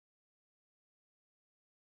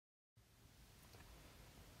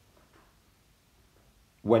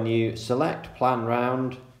When you select plan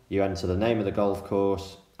round, you enter the name of the golf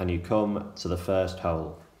course and you come to the first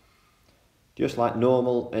hole. Just like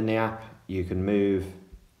normal in the app, you can move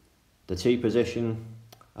the tee position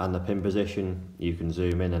and the pin position. You can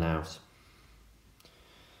zoom in and out.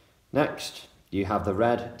 Next, you have the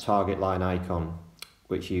red target line icon,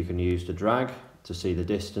 which you can use to drag to see the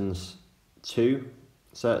distance to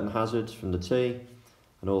certain hazards from the tee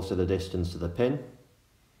and also the distance to the pin.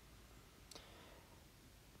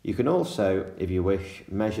 You can also, if you wish,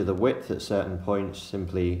 measure the width at certain points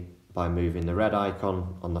simply by moving the red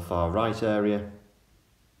icon on the far right area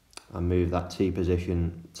and move that tee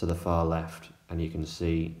position to the far left, and you can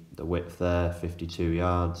see the width there, 52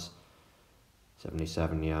 yards,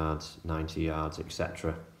 77 yards, 90 yards,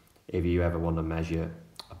 etc. If you ever want to measure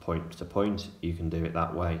a point to point, you can do it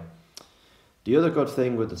that way. The other good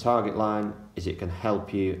thing with the target line is it can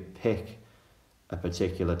help you pick a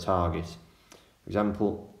particular target. For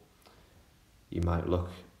example, you might look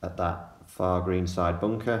at that far green side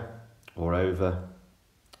bunker or over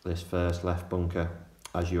this first left bunker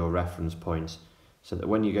as your reference point, so that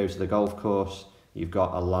when you go to the golf course, you've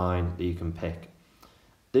got a line that you can pick.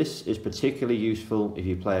 This is particularly useful if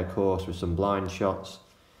you play a course with some blind shots.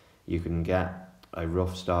 You can get a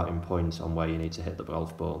rough starting point on where you need to hit the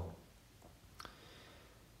golf ball.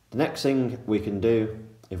 The next thing we can do,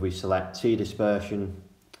 if we select tee dispersion,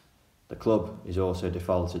 the club is also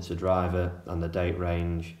defaulted to driver and the date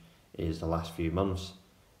range is the last few months.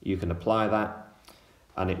 You can apply that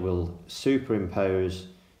and it will superimpose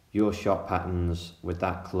your shot patterns with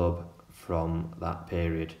that club from that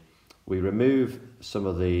period. We remove some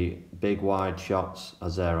of the big wide shots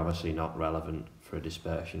as they're obviously not relevant for a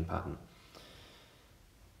dispersion pattern.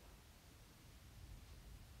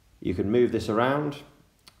 You can move this around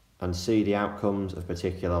and see the outcomes of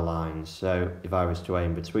particular lines. So if I was to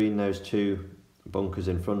aim between those two bunkers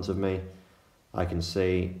in front of me, I can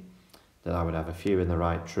see that I would have a few in the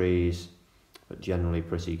right trees, but generally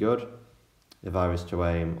pretty good. If I was to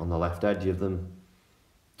aim on the left edge of them,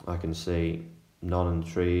 I can see none in the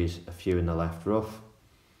trees, a few in the left rough,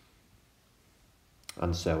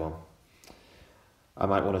 and so on. I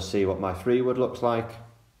might want to see what my 3-wood looks like.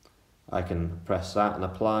 I can press that and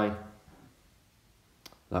apply.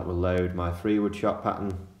 That will load my 3-wood shot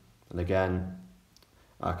pattern, and again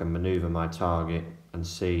I can maneuver my target and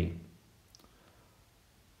see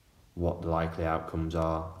what the likely outcomes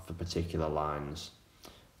are for particular lines.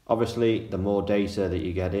 Obviously, the more data that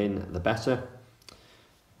you get in, the better,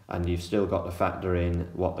 and you've still got to factor in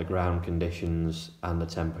what the ground conditions and the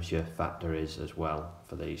temperature factor is as well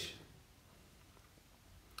for these.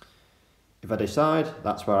 If I decide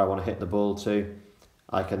that's where I want to hit the ball to,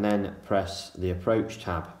 I can then press the approach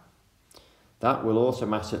tab. That will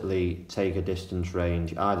automatically take a distance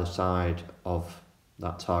range either side of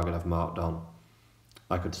that target I've marked on.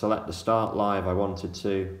 I could select the start lie if I wanted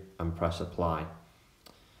to and press apply.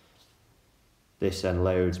 This then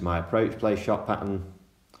loads my approach play shot pattern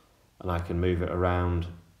and I can move it around.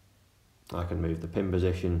 I can move the pin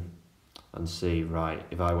position and see, right,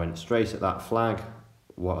 if I went straight at that flag,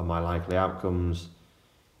 what are my likely outcomes?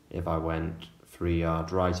 If I went 3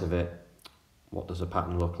 yards right of it, what does the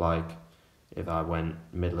pattern look like? If I went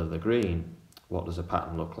middle of the green, what does the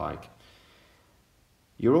pattern look like?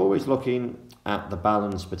 You're always looking at the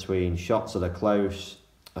balance between shots that are close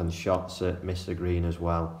and shots that miss the green as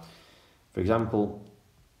well. For example,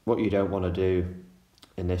 what you don't want to do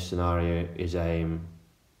in this scenario is aim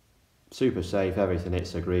super safe, everything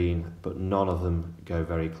hits the green, but none of them go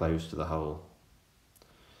very close to the hole.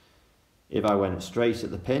 If I went straight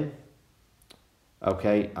at the pin,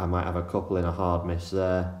 okay, I might have a couple in a hard miss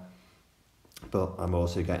there, but I'm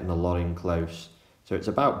also getting a lot in close. So it's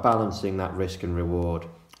about balancing that risk and reward.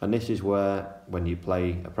 And this is where, when you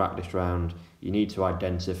play a practice round, you need to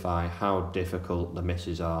identify how difficult the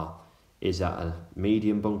misses are. Is that a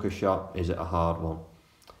medium bunker shot? Is it a hard one?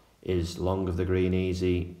 Is long of the green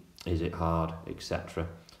easy? Is it hard? Etc.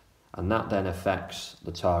 And that then affects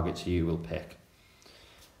the targets you will pick.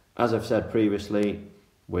 As I've said previously,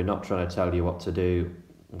 we're not trying to tell you what to do.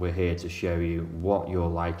 We're here to show you what your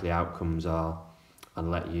likely outcomes are and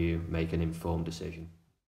let you make an informed decision.